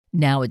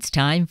Now it's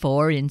time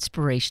for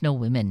Inspirational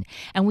Women,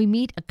 and we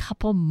meet a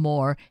couple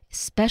more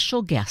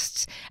special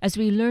guests as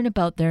we learn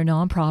about their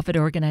nonprofit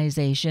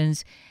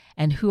organizations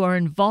and who are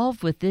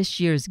involved with this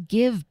year's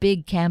Give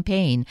Big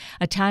campaign,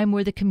 a time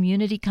where the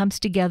community comes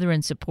together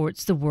and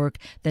supports the work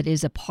that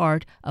is a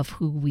part of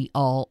who we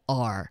all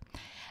are.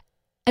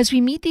 As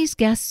we meet these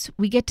guests,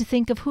 we get to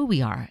think of who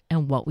we are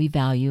and what we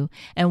value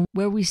and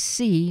where we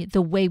see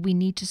the way we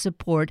need to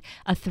support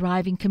a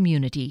thriving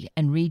community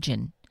and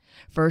region.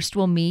 First,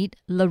 we'll meet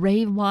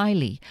Lorraine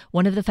Wiley,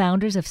 one of the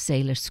founders of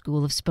Salish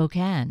School of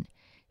Spokane.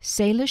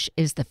 Salish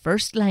is the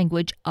first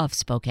language of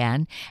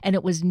Spokane, and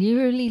it was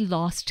nearly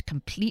lost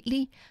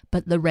completely,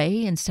 but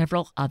Lorraine and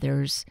several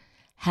others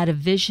had a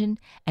vision,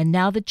 and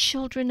now the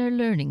children are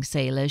learning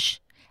Salish,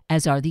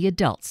 as are the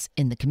adults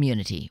in the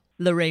community.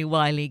 Lorraine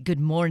Wiley, good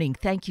morning.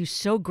 Thank you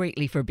so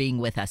greatly for being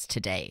with us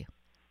today.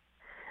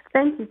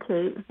 Thank you,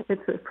 Kate.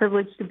 It's a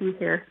privilege to be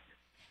here.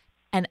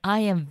 And I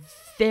am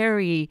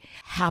very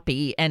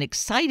happy and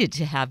excited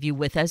to have you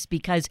with us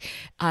because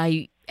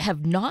I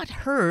have not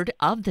heard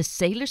of the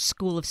Salish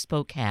School of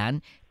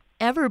Spokane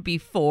ever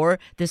before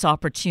this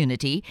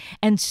opportunity.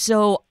 And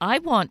so I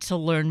want to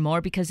learn more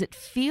because it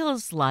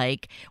feels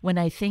like when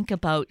I think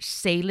about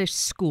Salish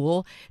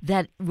School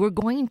that we're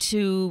going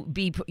to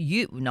be,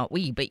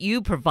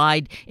 you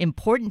provide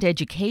important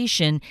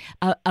education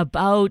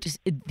about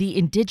the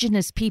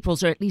Indigenous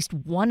peoples, or at least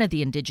one of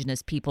the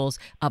Indigenous peoples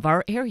of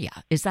our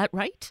area. Is that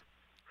right?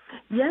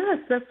 Yes,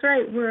 that's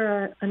right.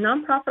 We're a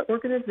nonprofit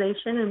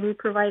organization, and we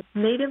provide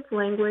native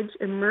language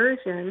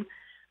immersion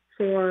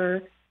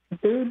for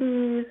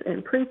babies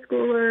and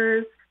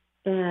preschoolers,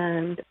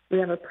 and we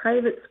have a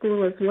private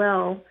school as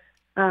well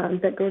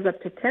that goes up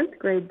to 10th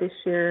grade this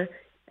year,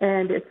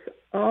 and it's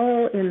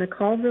all in the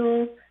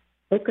Colville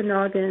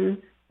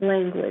Okanagan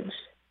language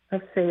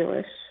of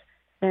Salish,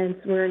 and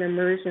we're an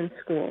immersion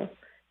school.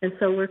 And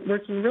so we're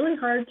working really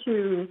hard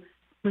to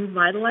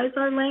revitalize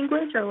our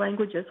language. Our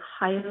language is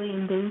highly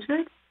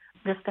endangered.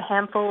 Just a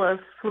handful of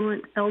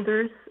fluent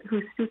elders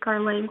who speak our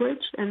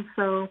language, and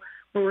so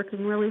we're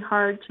working really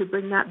hard to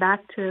bring that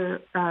back to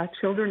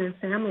children and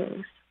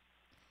families.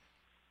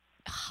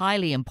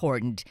 Highly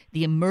important.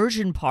 The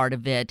immersion part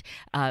of it,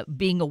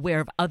 being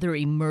aware of other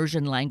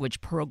immersion language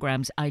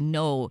programs, I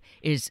know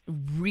is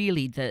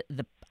really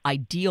the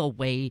ideal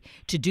way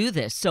to do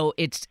this. So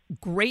it's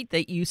great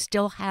that you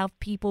still have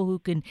people who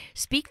can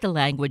speak the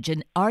language.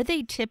 And are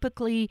they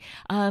typically,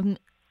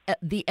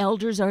 the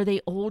elders, are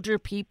they older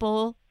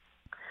people?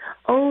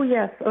 Oh,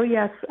 yes.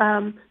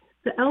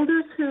 The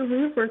elders who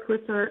we've worked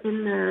with are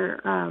in their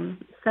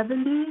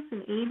 70s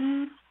and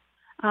 80s,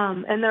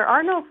 and there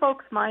are no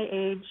folks my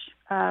age,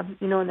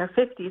 in their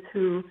 50s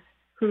who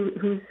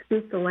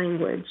speak the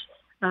language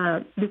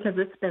because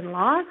it's been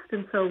lost,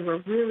 and so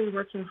we're really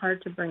working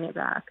hard to bring it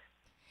back.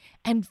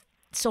 And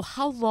so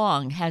how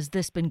long has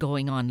this been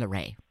going on,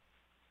 Lorraine?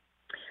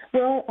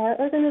 Well, our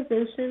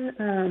organization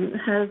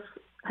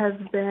has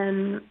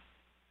been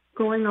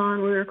going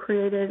on. We were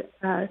created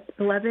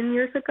 11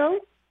 years ago.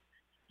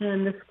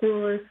 And the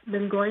school has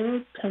been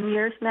going 10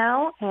 years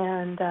now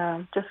and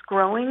just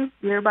growing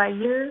year by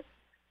year.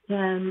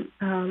 And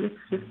it's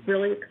just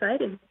really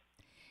exciting.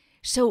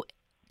 So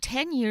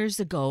 10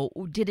 years ago,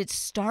 did it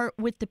start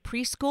with the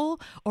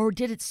preschool or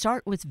did it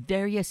start with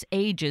various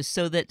ages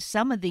so that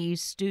some of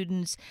these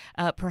students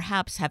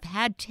perhaps have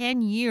had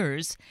 10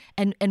 years?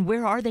 And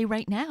where are they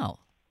right now?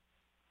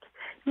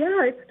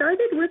 Yeah, it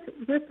started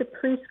with the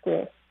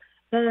preschool.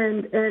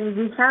 And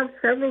we have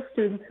several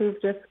students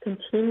who've just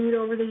continued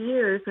over the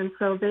years, and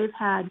so they've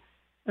had,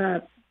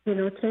 10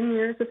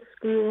 years of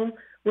school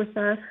with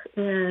us,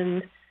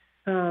 and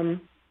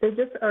they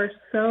just are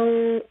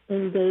so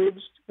engaged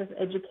with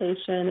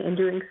education and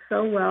doing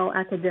so well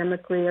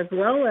academically, as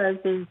well as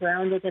being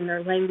grounded in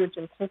their language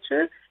and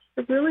culture.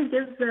 It really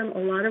gives them a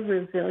lot of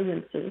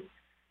resiliency.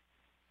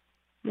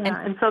 Yeah,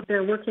 and so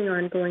they're working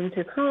on going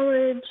to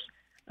college.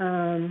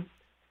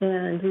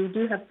 And we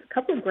do have a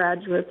couple of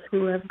graduates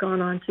who have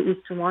gone on to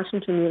Eastern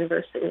Washington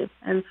University,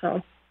 and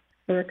so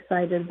we're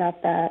excited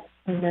about that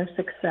and their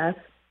success.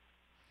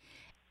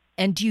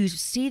 And do you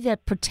see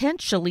that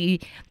potentially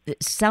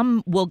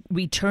some will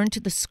return to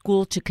the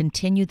school to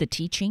continue the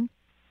teaching?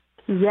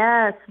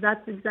 Yes,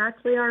 that's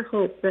exactly our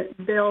hope, that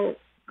they'll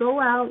go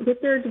out,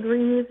 get their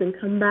degrees, and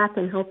come back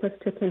and help us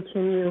to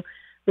continue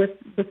with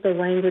the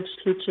language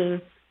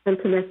teaching and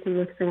connecting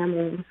with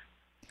families.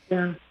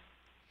 Yeah.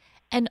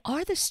 And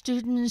are the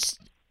students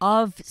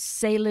of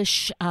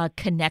Salish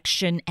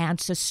connection,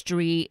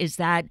 ancestry, is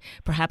that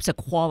perhaps a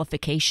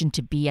qualification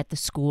to be at the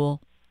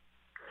school?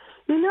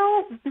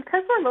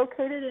 Because we're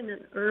located in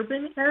an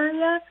urban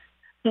area,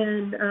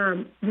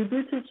 and we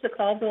do teach the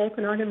Colville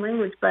Okanagan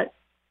language, but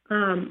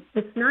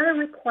it's not a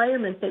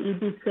requirement that you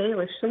be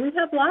Salish. So we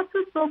have lots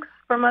of folks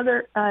from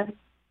other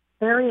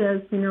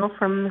areas,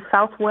 from the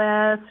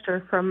Southwest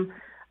or from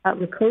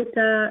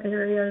Lakota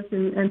areas,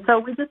 and so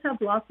we just have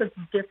lots of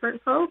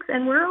different folks,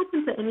 and we're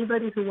open to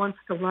anybody who wants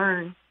to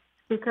learn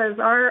because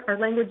our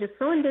language is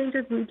so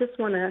endangered. We just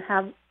want to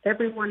have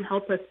everyone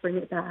help us bring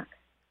it back.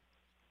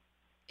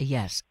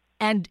 Yes,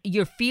 And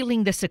you're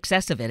feeling the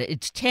success of it.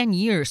 It's 10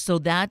 years, so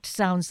that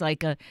sounds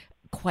like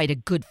quite a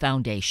good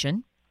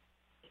foundation.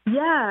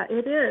 Yeah,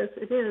 it is.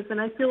 It is. And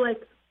I feel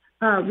like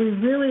we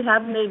really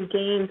have made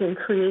gains in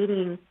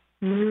creating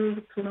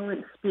new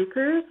fluent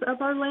speakers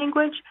of our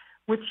language,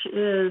 which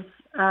is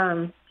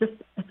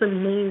it's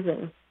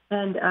amazing.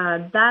 And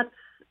that's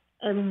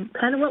and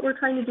kind of what we're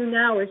trying to do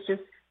now is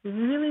just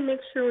really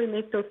make sure we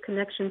make those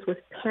connections with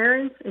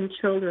parents and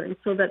children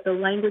so that the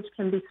language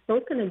can be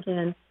spoken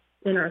again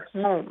in our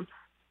homes.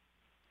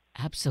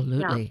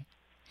 Absolutely.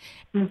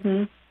 Yeah.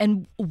 Mm-hmm.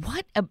 And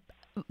what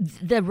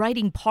the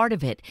writing part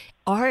of it,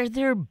 are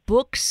there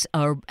books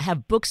or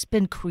have books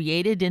been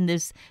created in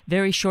this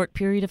very short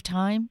period of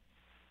time?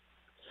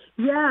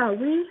 Yeah,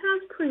 we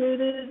have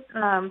created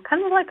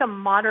kind of like a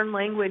modern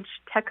language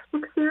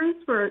textbook series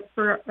for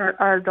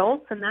our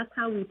adults, and that's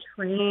how we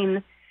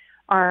train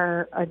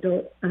our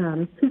adult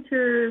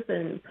teachers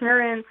and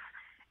parents.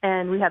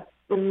 And we have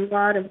a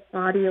lot of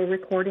audio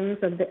recordings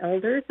of the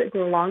elders that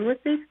go along with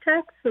these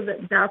texts so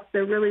that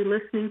they're really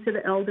listening to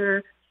the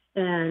elder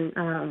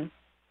and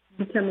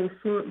becoming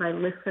fluent by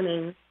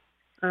listening.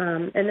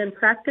 And then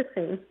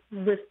practicing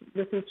with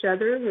each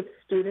other, with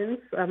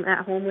students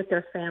at home with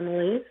their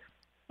families.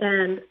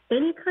 And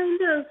any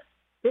kind of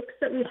books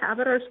that we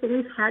have at our school,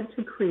 we've had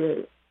to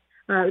create.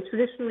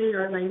 Traditionally,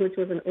 our language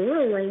was an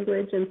oral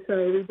language, and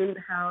so we didn't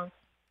have,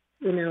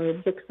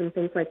 books and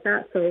things like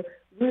that. So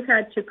we've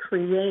had to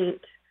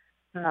create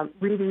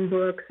reading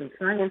books and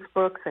science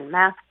books and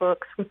math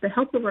books with the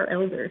help of our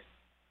elders.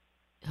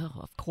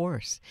 Oh, of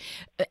course.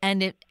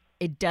 And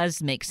it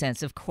does make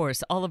sense, of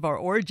course. All of our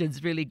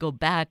origins really go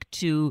back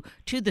to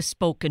the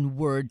spoken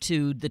word,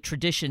 to the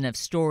tradition of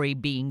story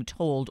being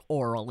told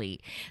orally.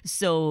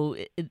 So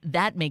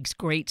that makes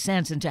great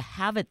sense. And to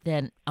have it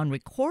then on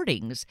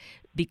recordings,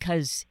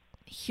 because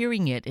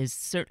hearing it is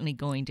certainly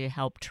going to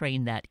help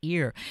train that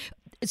ear.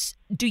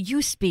 Do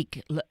you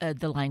speak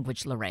the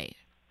language, Lorraine?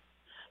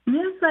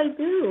 Yes, I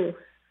do.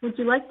 Would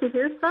you like to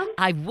hear some?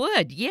 I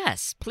would,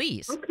 yes,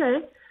 please. Okay.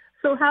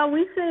 So how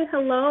we say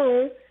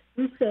hello,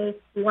 we say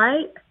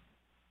white.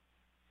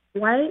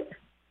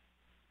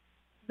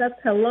 That's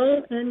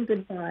hello and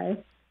goodbye.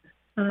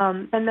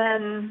 And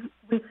then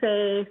we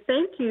say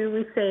thank you.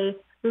 We say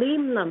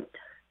liemlumt.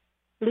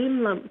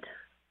 Liemlumt.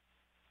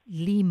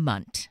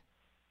 Liemlumt.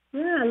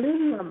 Yeah,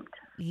 liemlumt.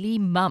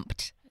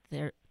 Liemlumt.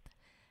 There.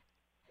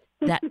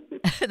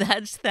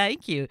 That's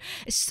thank you.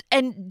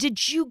 And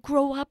did you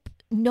grow up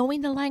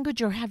knowing the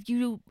language, or have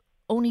you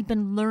only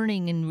been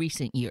learning in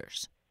recent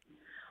years?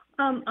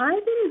 I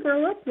didn't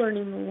grow up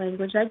learning the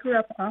language. I grew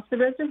up off the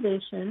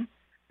reservation.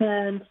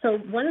 And so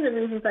one of the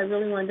reasons I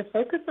really wanted to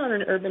focus on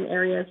an urban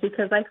area is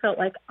because I felt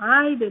like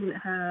I didn't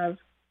have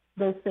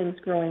those things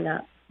growing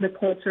up, the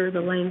culture, the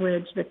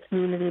language, the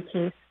community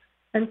piece.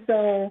 And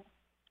so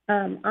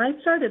I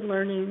started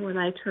learning when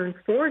I turned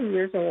 40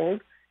 years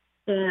old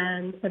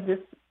and have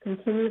just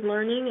continued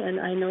learning, and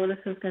I know this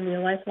is going to be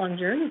a lifelong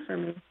journey for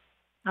me.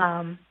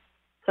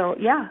 So,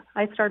 yeah,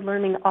 I started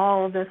learning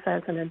all of this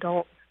as an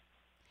adult.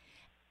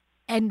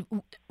 And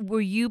were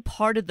you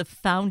part of the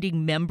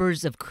founding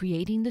members of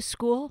creating the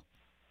school?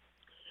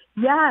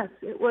 Yes,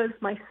 it was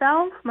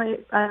myself,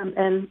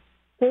 and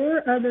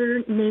 4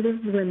 other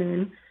Native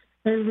women,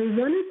 and we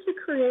wanted to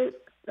create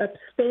a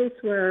space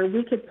where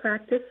we could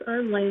practice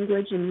our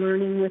language and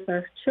learning with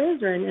our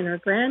children and our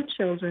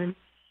grandchildren.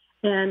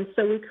 And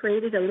so we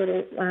created a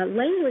little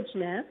language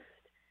nest,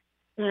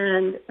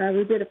 and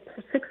we did a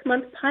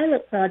 6-month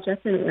pilot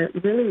project, and it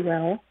went really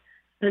well.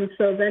 And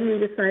so then we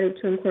decided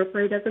to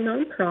incorporate as a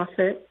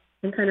nonprofit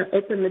and kind of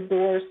open the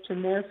doors to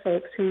more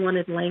folks who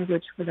wanted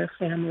language for their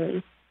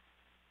family.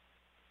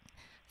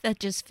 That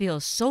just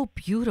feels so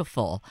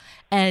beautiful.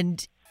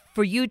 And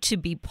for you to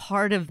be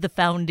part of the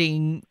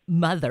founding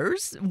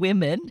mothers,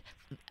 women,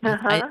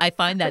 I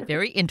find that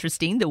very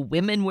interesting. The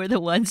women were the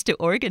ones to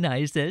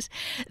organize this,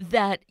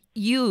 that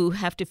you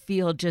have to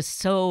feel just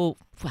so,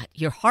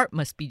 your heart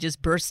must be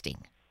just bursting.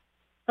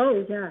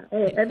 Oh, yeah.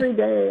 Oh, every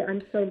day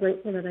I'm so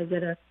grateful that I get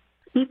to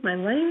speak my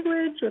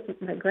language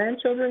with my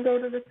grandchildren,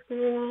 go to the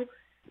school.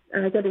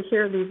 I get to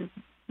hear these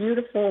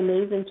beautiful,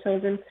 amazing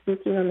children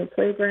speaking on the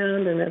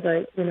playground and as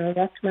I,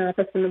 walk to my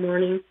office in the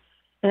morning.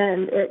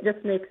 And it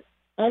just makes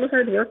all the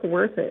hard work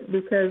worth it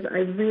because I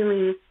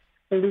really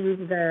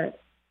believe that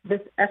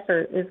this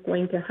effort is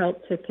going to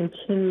help to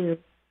continue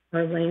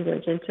our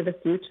language into the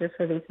future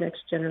for these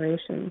next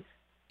generations.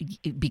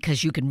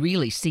 Because you can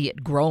really see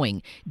it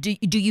growing. Do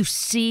you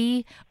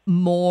see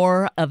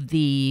more of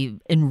the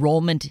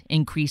enrollment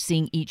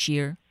increasing each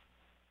year?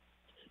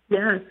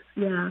 Yes,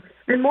 yeah.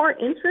 And more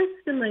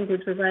interest in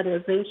language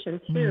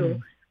revitalization, too.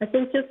 I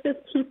think just as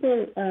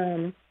people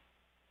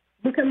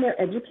become more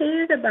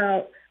educated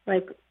about,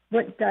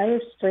 what dire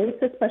straits,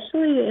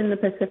 especially in the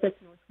Pacific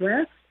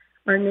Northwest,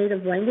 our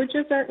native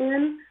languages are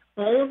in.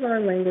 All of our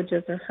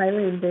languages are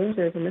highly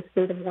endangered in the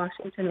state of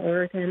Washington,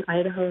 Oregon,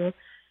 Idaho.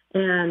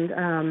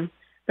 And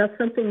that's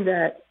something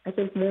that I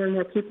think more and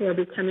more people are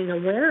becoming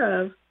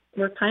aware of.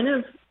 We're kind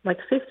of like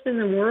fifth in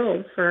the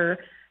world for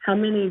how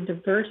many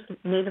diverse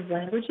native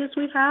languages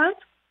we have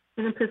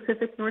in the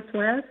Pacific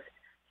Northwest,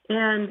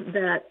 and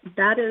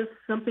that is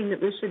something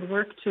that we should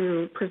work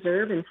to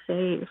preserve and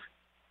save.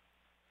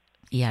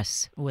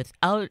 Yes,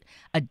 without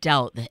a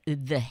doubt,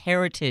 the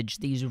heritage,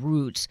 these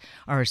roots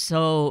are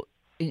so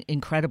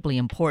incredibly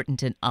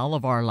important in all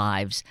of our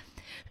lives.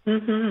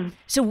 Mm-hmm.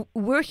 So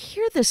we're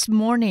here this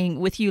morning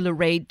with you,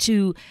 Lorraine,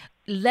 to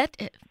let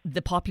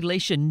the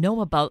population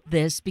know about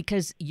this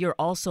because you're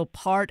also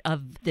part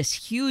of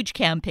this huge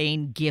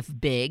campaign, Give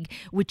Big,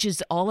 which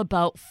is all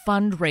about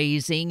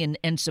fundraising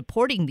and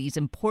supporting these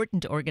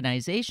important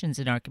organizations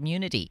in our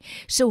community.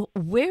 So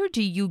where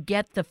do you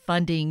get the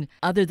funding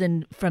other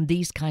than from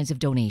these kinds of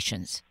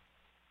donations?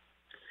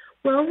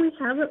 Well, we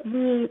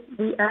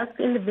ask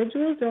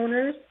individual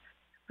donors,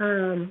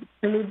 and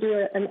we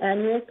do an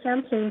annual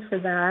campaign for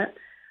that.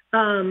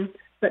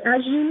 But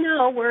as you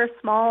know, we're a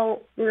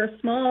small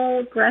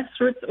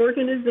grassroots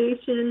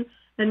organization,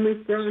 and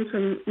we've grown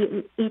from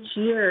each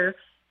year.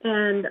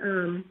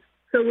 And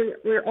so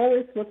we're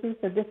always looking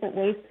for different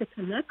ways to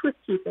connect with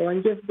people,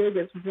 and Give Big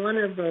is one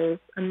of those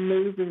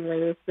amazing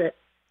ways that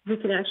we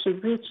can actually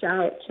reach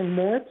out to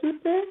more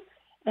people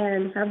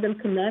and have them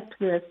connect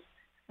with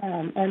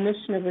our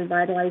mission of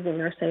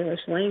revitalizing our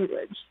Salish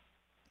language.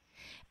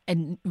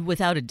 And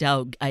without a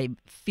doubt, I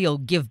feel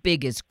Give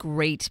Big is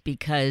great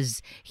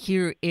because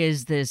here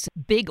is this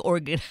big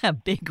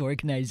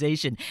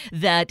organization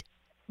that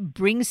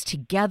brings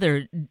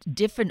together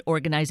different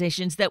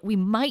organizations that we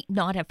might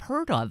not have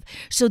heard of.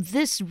 So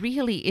this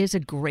really is a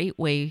great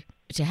way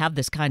to have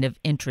this kind of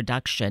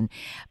introduction.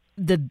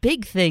 The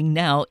big thing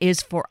now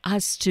is for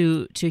us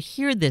to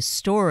hear this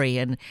story,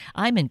 and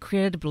I'm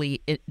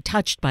incredibly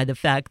touched by the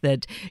fact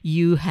that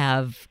you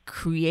have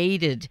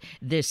created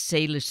this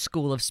Salish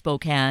School of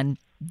Spokane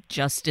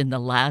just in the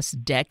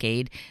last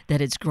decade, that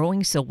it's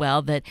growing so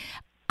well that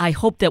I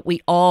hope that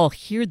we all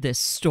hear this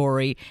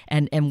story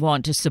and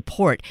want to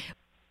support.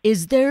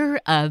 Is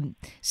there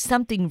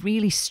something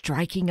really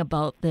striking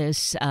about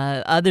this,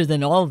 other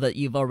than all that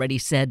you've already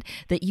said,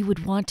 that you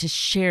would want to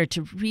share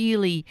to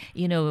really,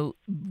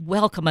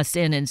 welcome us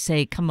in and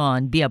say, come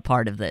on, be a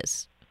part of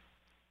this?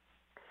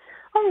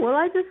 Oh, well,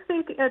 I just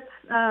think it's,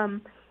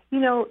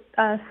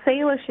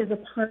 Salish is a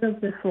part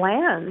of this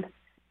land.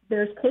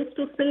 There's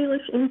coastal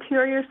Salish,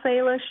 interior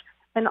Salish,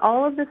 and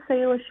all of the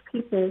Salish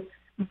people,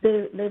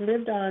 they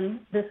lived on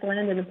this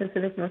land in the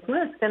Pacific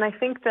Northwest. And I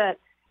think that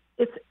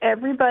it's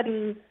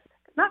everybody's,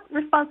 not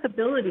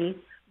responsibility,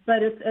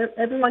 but it's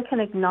everyone can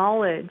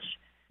acknowledge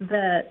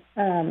that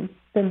the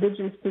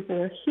Indigenous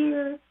people are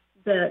here,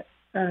 that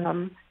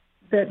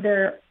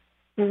their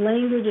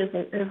language is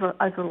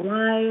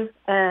alive,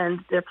 and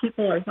their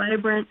people are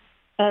vibrant,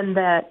 and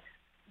that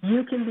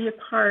you can be a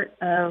part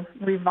of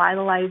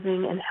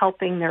revitalizing and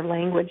helping their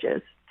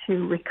languages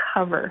to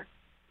recover.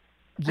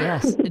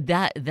 Yes,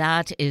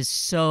 that is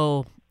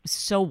so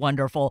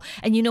wonderful.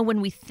 And when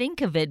we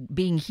think of it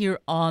being here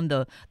on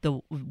the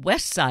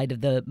west side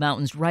of the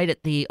mountains, right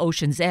at the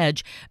ocean's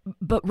edge,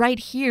 but right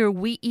here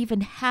we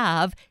even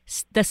have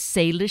the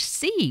Salish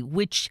Sea,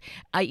 which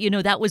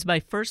that was my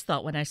first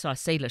thought when I saw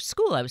Salish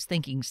School. I was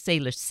thinking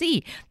Salish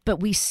Sea,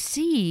 but we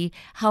see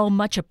how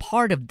much a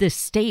part of this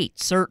state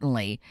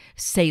certainly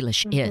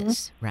Salish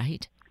is,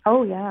 right?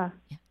 Oh yeah.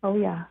 Oh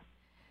yeah.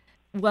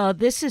 Well,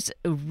 this is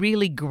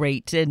really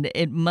great, and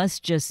it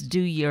must just do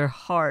your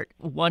heart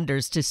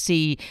wonders to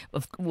see,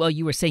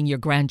 you were saying your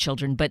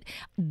grandchildren, but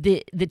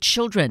the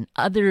children,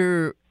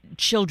 other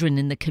children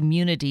in the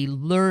community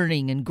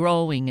learning and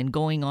growing and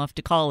going off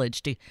to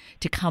college to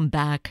come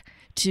back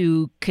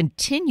to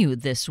continue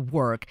this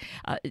work.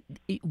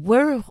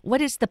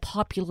 What is the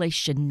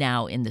population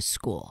now in the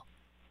school?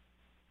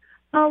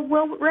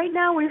 Well, right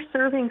now we're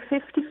serving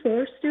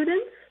 54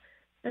 students,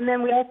 and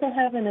then we also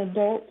have an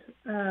adult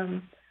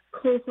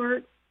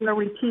cohort where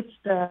we teach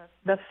the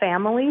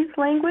family's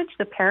language,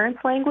 the parents'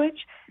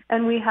 language,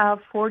 and we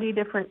have 40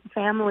 different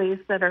families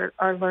that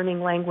are learning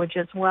language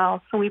as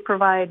well. So we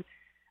provide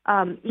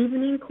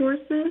evening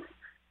courses.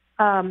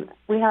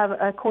 We have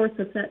a course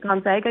at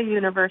Gonzaga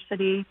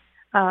University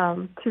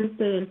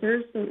Tuesday and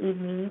Thursday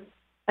evenings,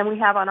 and we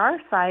have on our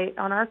site,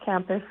 on our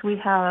campus, we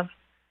have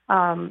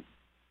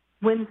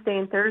Wednesday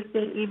and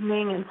Thursday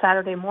evening and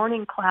Saturday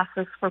morning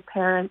classes for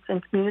parents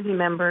and community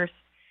members.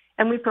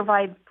 And we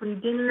provide free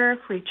dinner,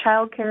 free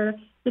childcare,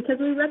 because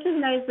we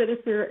recognize that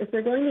if you're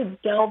going to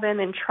delve in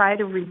and try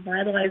to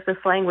revitalize this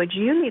language,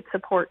 you need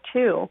support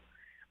too,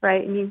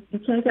 right? And you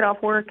can't get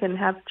off work and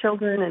have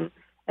children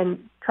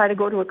and try to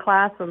go to a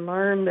class and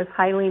learn this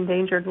highly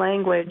endangered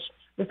language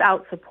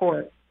without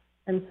support.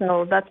 And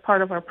so that's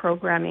part of our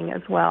programming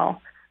as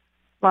well,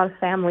 a lot of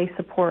family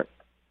support.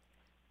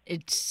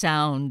 It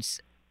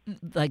sounds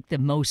like the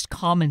most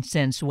common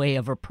sense way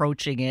of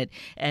approaching it,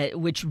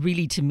 which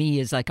really to me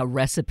is like a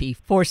recipe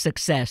for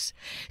success.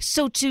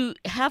 So to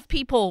have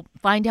people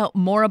find out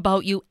more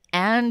about you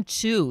and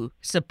to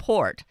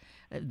support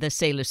the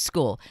Salish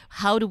School,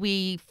 how do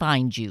we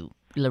find you,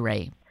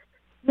 Lorraine?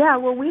 Yeah,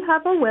 well, we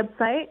have a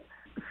website,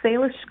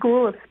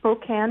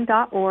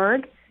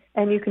 salishschoolofspokane.org,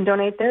 and you can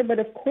donate there. But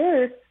of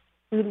course,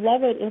 we'd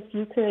love it if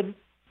you could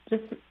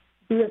just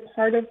be a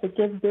part of the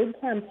Give Big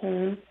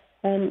campaign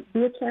and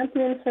be a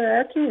champion for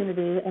our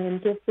community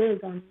and give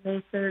big on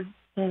May 3rd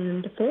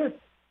and 4th.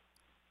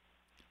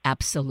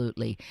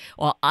 Absolutely.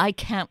 Well, I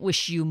can't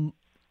wish you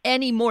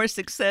any more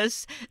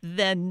success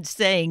than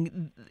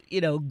saying,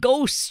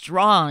 go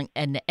strong,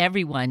 and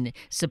everyone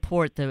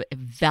support the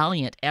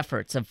valiant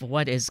efforts of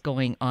what is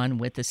going on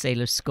with the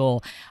Sailor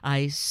School.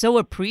 I so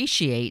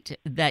appreciate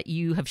that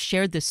you have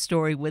shared this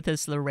story with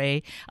us,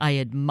 Lorraine. I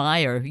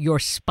admire your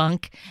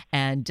spunk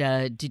and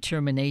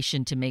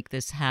determination to make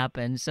this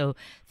happen. So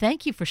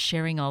thank you for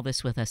sharing all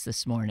this with us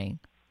this morning.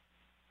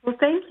 Well,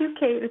 thank you,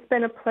 Kate. It's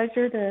been a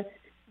pleasure to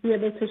be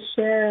able to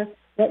share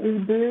what we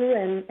do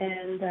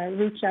and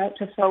reach out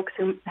to folks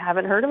who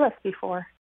haven't heard of us before.